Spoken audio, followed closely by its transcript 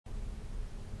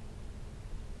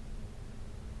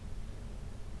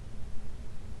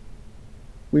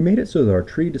We made it so that our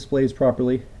tree displays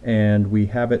properly, and we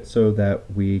have it so that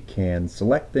we can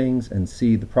select things and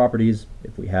see the properties,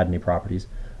 if we had any properties.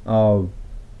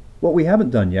 What we haven't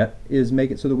done yet is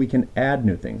make it so that we can add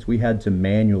new things. We had to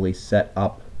manually set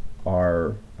up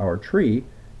our tree,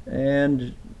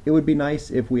 and it would be nice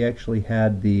if we actually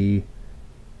had the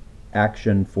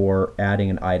action for adding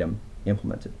an item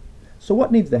implemented. So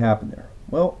what needs to happen there?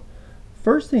 Well,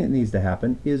 first thing that needs to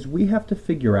happen is we have to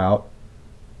figure out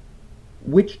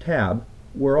which tab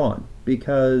we're on,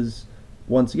 because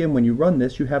once again, when you run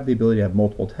this, you have the ability to have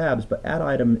multiple tabs, but add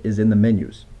item is in the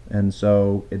menus, and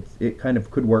so it kind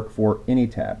of could work for any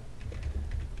tab.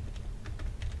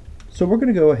 So we're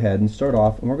going to go ahead and start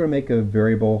off, and we're going to make a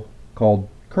variable called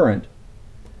current,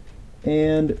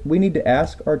 and we need to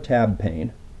ask our tab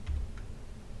pane,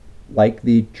 like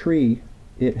the tree,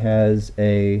 it has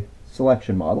a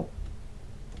selection model,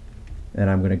 and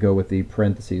I'm going to go with the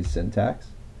parentheses syntax,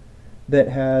 that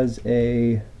has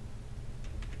a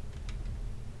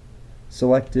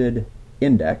selected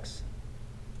index,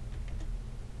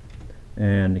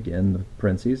 and again the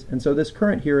parentheses, and so this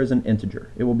current here is an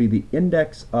integer. It will be the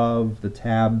index of the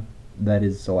tab that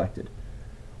is selected.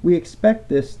 We expect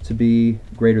this to be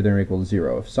greater than or equal to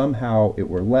 0. If somehow it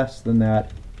were less than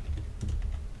that,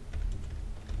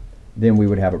 then we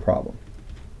would have a problem.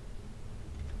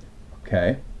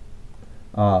 Okay.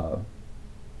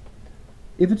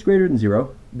 If it's greater than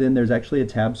 0, then there's actually a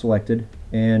tab selected,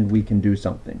 and we can do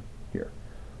something here.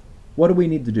 What do we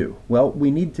need to do? Well, we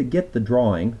need to get the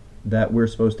drawing that we're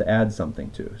supposed to add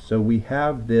something to. So we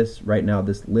have this right now,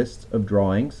 this list of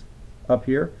drawings up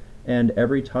here, and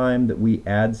every time that we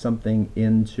add something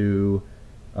into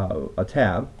a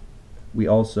tab, we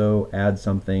also add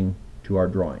something to our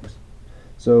drawings.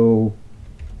 So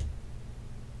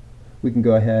we can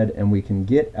go ahead and we can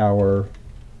get our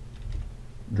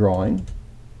drawing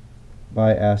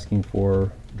by asking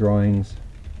for drawings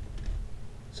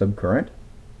subcurrent.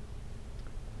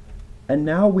 And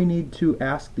now we need to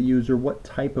ask the user what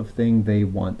type of thing they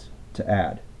want to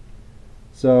add.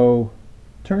 So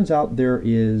turns out there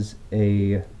is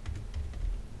a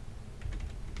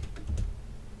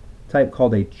type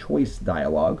called a choice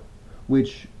dialog,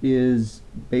 which is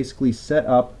basically set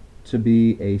up to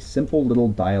be a simple little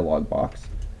dialog box.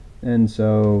 And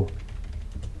so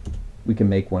we can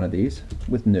make one of these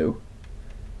with new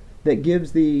that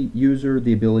gives the user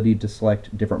the ability to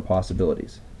select different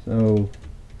possibilities. So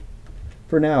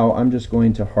for now, I'm just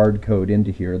going to hard code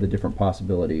into here the different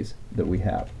possibilities that we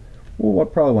have. We'll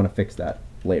probably want to fix that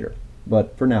later,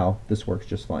 but for now, this works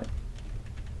just fine.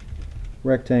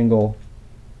 Rectangle,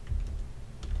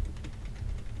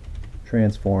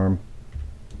 transform,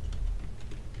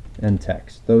 and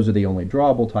text. Those are the only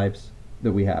drawable types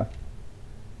that we have.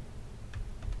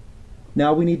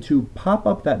 Now we need to pop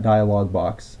up that dialog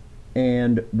box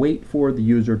and wait for the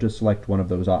user to select one of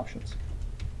those options.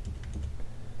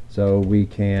 So we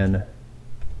can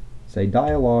say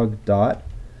dialog dot,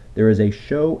 there is a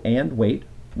show and wait,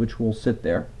 which will sit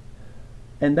there,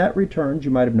 and that returns,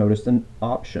 you might have noticed, an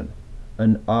option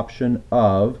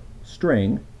of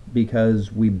string,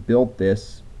 because we built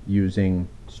this using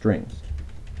strings.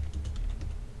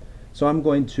 So I'm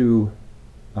going to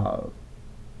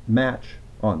match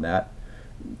on that.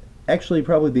 Actually,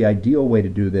 probably the ideal way to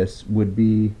do this would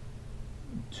be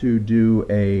to do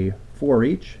a for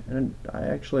each, and I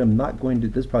actually am not going to,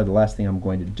 this is probably the last thing I'm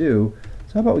going to do,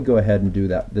 so how about we go ahead and do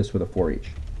this with a for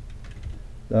each.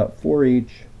 For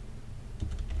each,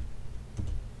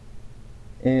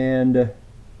 and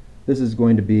this is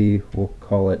going to be, we'll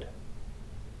call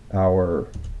our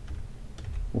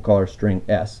string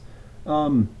S.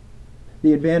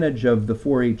 The advantage of the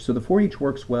for each, so the for each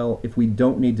works well if we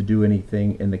don't need to do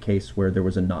anything in the case where there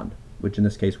was a none, which in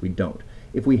this case we don't.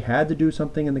 If we had to do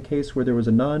something in the case where there was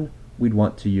a none, we'd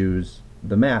want to use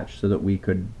the match so that we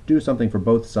could do something for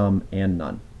both some and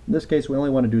none. In this case, we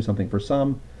only want to do something for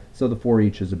some, so the for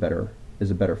each is a better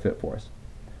fit for us.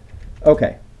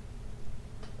 Okay,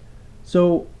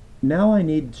 so now I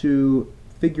need to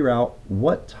figure out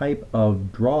what type of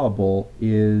drawable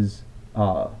is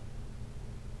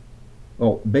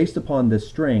well, based upon this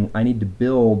string, I need to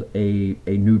build a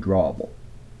new drawable.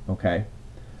 Okay.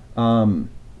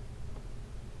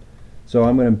 So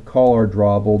I'm going to call our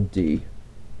drawable D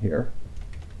here.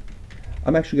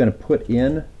 I'm actually going to put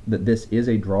in that this is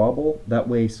a drawable. That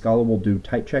way Scala will do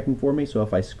type checking for me, so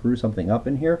if I screw something up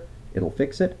in here, it'll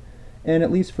fix it. And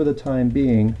at least for the time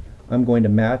being, I'm going to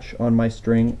match on my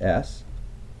string S.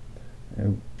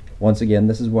 And once again,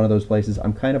 this is one of those places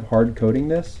I'm kind of hard coding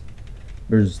this.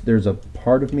 There's a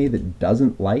part of me that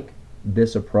doesn't like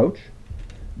this approach,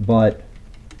 but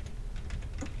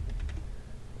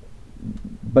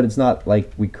but it's not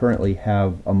like we currently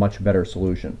have a much better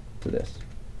solution to this.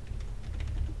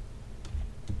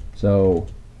 So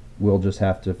we'll just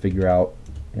have to figure out,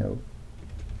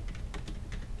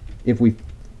 if we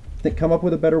come up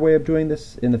with a better way of doing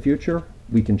this in the future,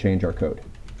 we can change our code.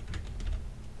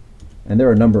 And there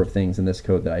are a number of things in this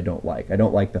code that I don't like. I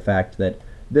don't like the fact that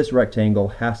this rectangle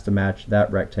has to match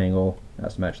that rectangle,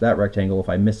 has to match that rectangle. If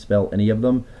I misspell any of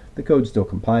them, the code still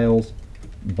compiles,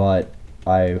 but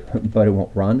it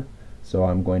won't run. So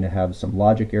I'm going to have some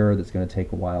logic error that's going to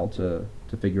take a while to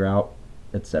figure out,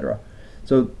 etc.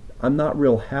 So I'm not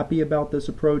real happy about this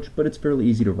approach, but it's fairly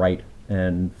easy to write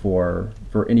and for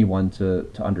anyone to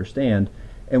understand,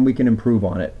 and we can improve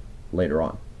on it later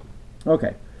on.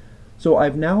 Okay, so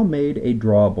I've now made a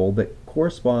drawable that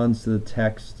corresponds to the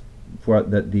text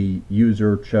that the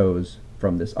user chose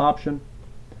from this option.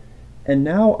 And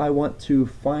now I want to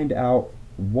find out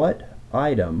what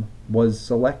item was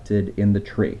selected in the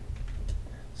tree.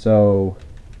 So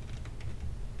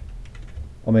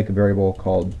I'll make a variable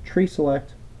called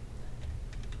treeSelect.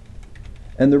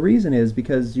 And the reason is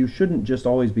because you shouldn't just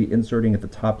always be inserting at the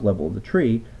top level of the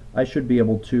tree. I should be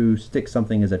able to stick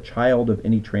something as a child of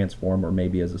any transform, or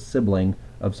maybe as a sibling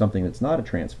of something that's not a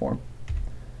transform.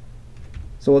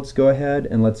 So let's go ahead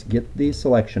and let's get the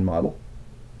selection model.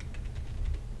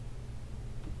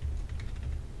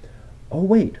 Oh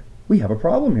wait, we have a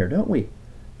problem here, don't we?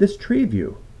 This tree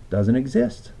view doesn't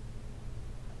exist.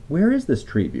 Where is this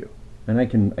tree view? And I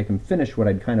can finish what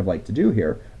I'd kind of like to do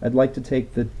here. I'd like to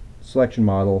take the selection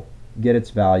model, get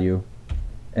its value,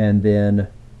 and then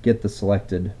get the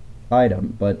selected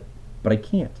item, but I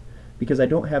can't because I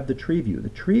don't have the tree view. The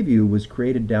tree view was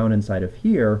created down inside of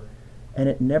here, and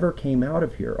it never came out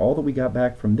of here. All that we got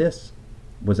back from this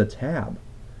was a tab.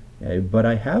 Okay, but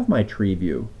I have my tree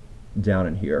view down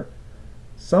in here.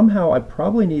 Somehow I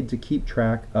probably need to keep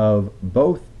track of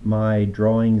both my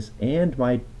drawings and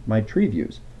my tree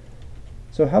views.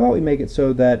 So how about we make it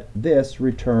so that this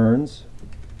returns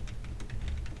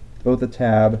both a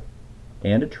tab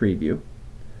and a tree view.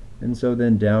 And so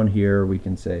then down here we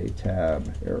can say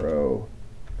tab arrow,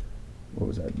 what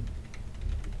was that,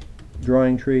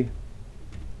 drawing tree.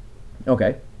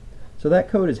 Okay, so that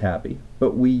code is happy,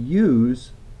 but we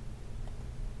use,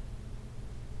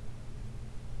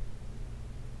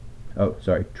 oh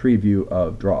sorry, tree view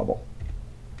of drawable.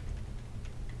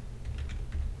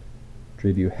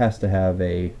 Tree view has to have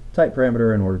a type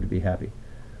parameter in order to be happy.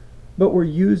 But we're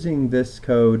using this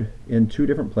code in two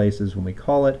different places when we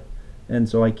call it, and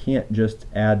so I can't just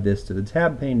add this to the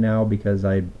tab pane now because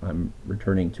I'm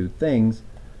returning two things.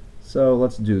 So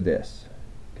let's do this.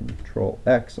 Control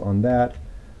X on that.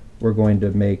 We're going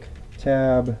to make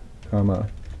tab, comma,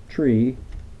 tree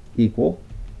equal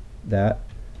that,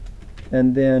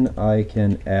 and then I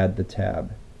can add the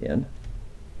tab in.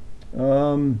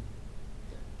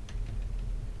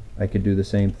 I could do the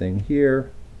same thing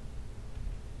here.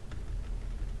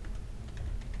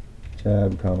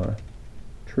 Tab, comma,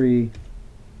 tree.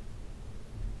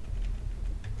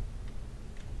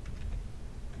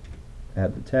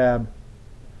 Add the tab.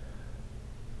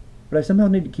 But I somehow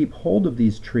need to keep hold of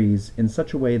these trees in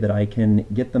such a way that I can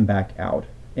get them back out.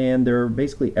 And they're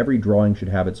basically, every drawing should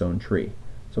have its own tree.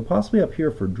 So possibly up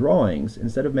here for drawings,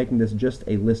 instead of making this just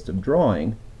a list of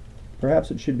drawing,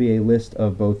 perhaps it should be a list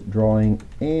of both drawing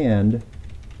and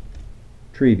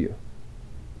tree view.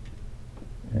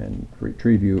 And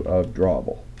tree view of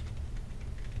drawable.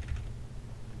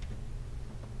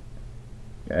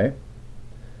 Okay.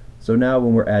 So now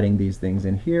when we're adding these things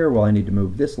in here, well, I need to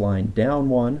move this line down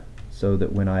one so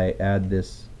that when I add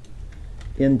this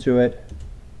into it,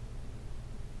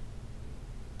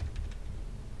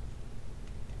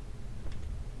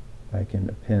 I can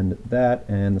append that,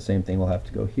 and the same thing will have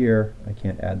to go here. I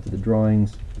can't add to the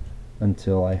drawings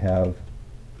until I have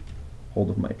hold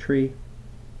of my tree.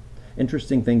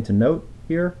 Interesting thing to note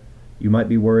here, you might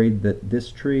be worried that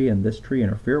this tree and this tree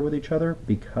interfere with each other.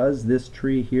 Because this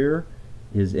tree here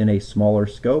is in a smaller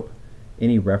scope,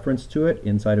 any reference to it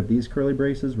inside of these curly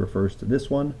braces refers to this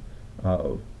one.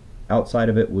 Outside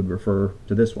of it would refer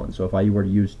to this one. So if I were to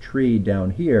use tree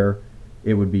down here,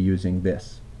 it would be using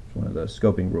this. It's one of the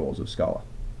scoping rules of Scala.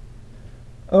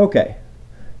 Okay,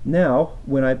 now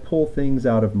when I pull things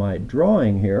out of my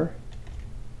drawing here,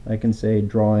 I can say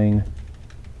drawing,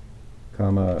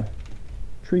 comma,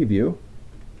 tree view,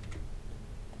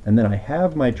 and then I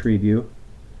have my tree view,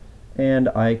 and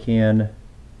I can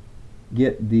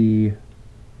get the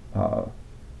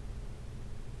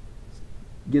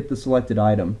selected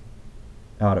item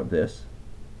out of this.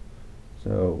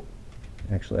 So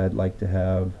actually I'd like to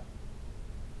have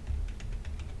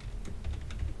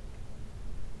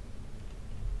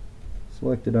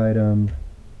selected item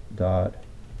dot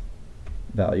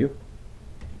value.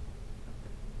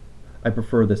 I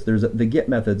prefer this. The get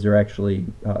methods are actually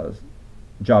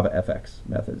JavaFX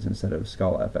methods instead of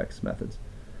ScalaFX methods.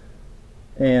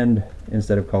 And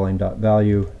instead of calling dot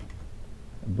value,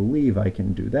 I believe I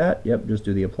can do that. Yep, just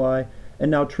do the apply.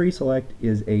 And now tree select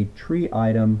is a tree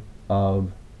item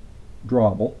of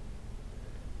Drawable.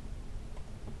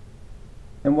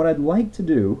 And what I'd like to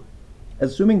do,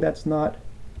 assuming that's not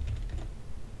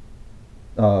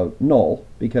null,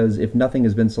 because if nothing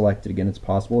has been selected, again, it's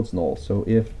possible it's null. So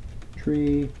if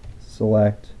tree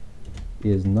select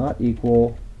is not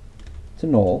equal to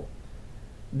null,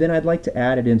 then I'd like to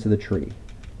add it into the tree.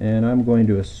 And I'm going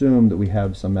to assume that we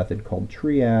have some method called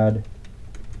tree add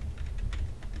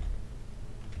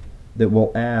that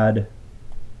will add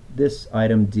this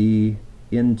item D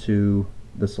into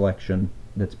the selection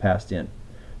that's passed in.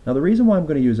 Now the reason why I'm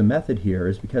going to use a method here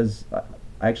is because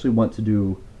I actually want to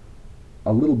do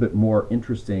a little bit more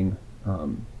interesting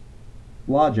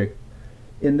logic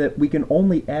in that we can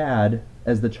only add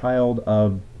as the child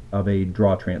of a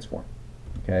draw transform.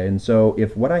 Okay, and so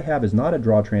if what I have is not a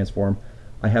draw transform,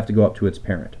 I have to go up to its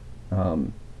parent.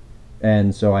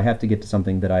 And so I have to get to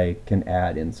something that I can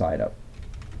add inside of.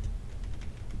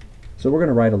 So we're going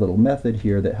to write a little method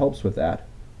here that helps with that.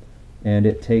 And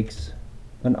it takes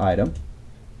an item,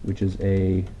 which is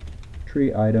a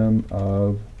tree item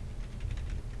of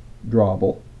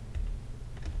Drawable.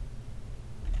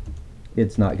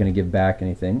 It's not going to give back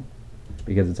anything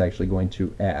because it's actually going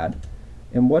to add.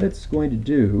 And what it's going to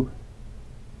do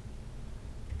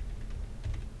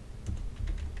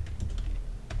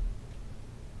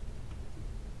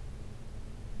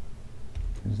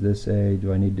is this a,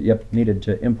 do I need to, yep, needed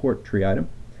to import tree item,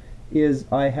 is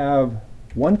I have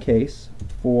one case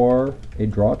for a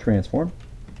draw transform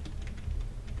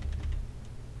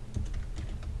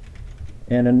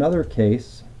and another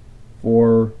case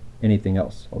for anything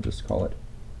else. I'll just call it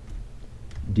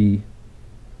D,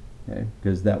 okay,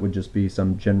 because that would just be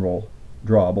some general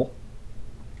drawable.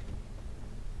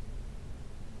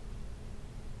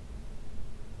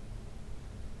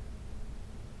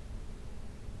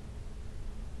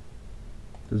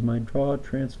 Does my draw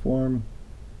transform?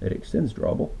 It extends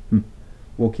drawable.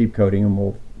 We'll keep coding and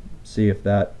we'll see if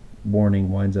that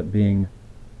warning winds up being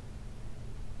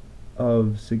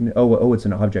of oh, it's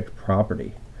an object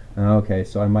property. Okay,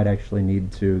 so I might actually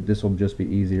need to, this will just be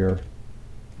easier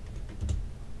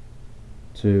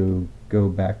to go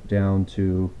back down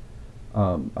to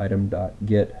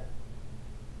item.get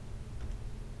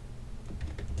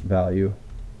value.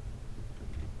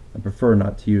 I prefer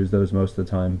not to use those most of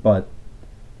the time, but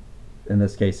in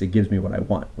this case it gives me what I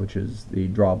want, which is the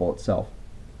drawable itself.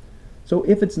 So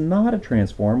if it's not a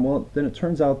transform, well, then it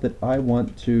turns out that I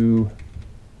want to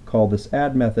call this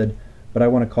add method, but I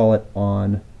want to call it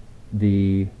on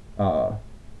the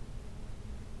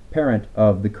parent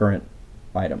of the current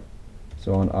item.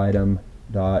 So on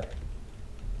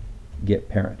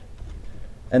item.getParent.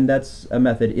 And that's a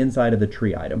method inside of the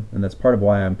tree item, and that's part of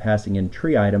why I'm passing in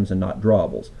tree items and not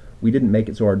drawables. We didn't make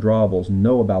it so our drawables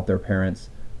know about their parents,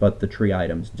 but the tree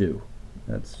items do.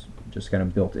 That's just kind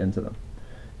of built into them.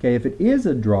 Okay, if it is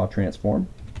a draw transform,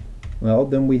 well,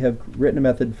 then we have written a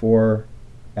method for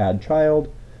add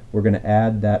child. We're going to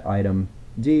add that item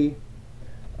D.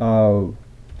 The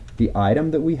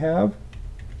item that we have,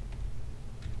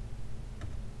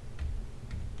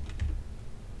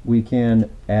 we can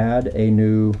add a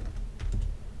new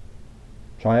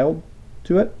child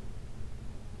to it.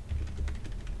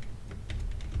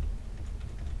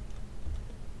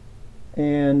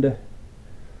 And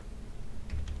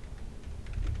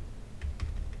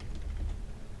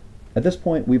at this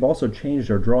point, we've also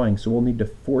changed our drawing, so we'll need to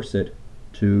force it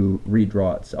to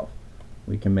redraw itself.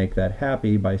 We can make that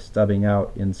happy by stubbing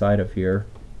out inside of here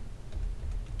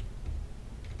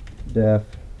def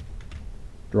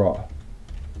draw.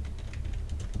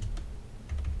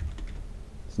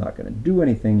 It's not going to do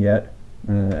anything yet.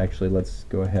 Actually, let's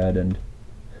go ahead and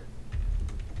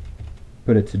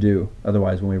put it to do.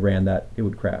 Otherwise, when we ran that, it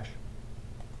would crash.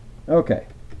 Okay,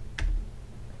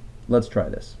 let's try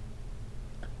this.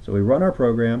 So we run our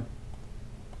program,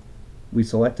 we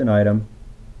select an item,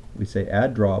 we say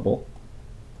add drawable,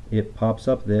 it pops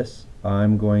up this.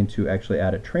 I'm going to actually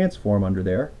add a transform under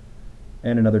there,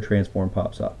 and another transform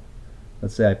pops up.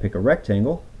 Let's say I pick a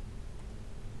rectangle,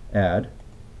 add,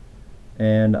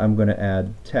 and I'm going to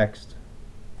add text,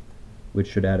 which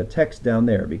should add a text down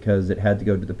there because it had to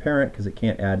go to the parent because it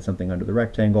can't add something under the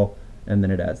rectangle, and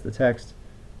then it adds the text.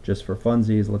 Just for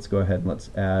funsies, let's go ahead and let's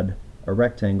add a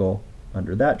rectangle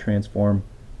under that transform,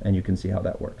 and you can see how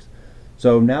that works.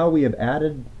 So now we have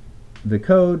added the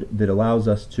code that allows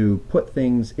us to put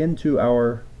things into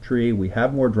our tree. We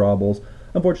have more drawables.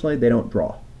 Unfortunately, they don't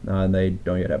draw, and they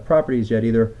don't yet have properties yet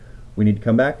either. We need to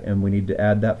come back and we need to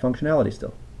add that functionality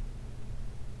still.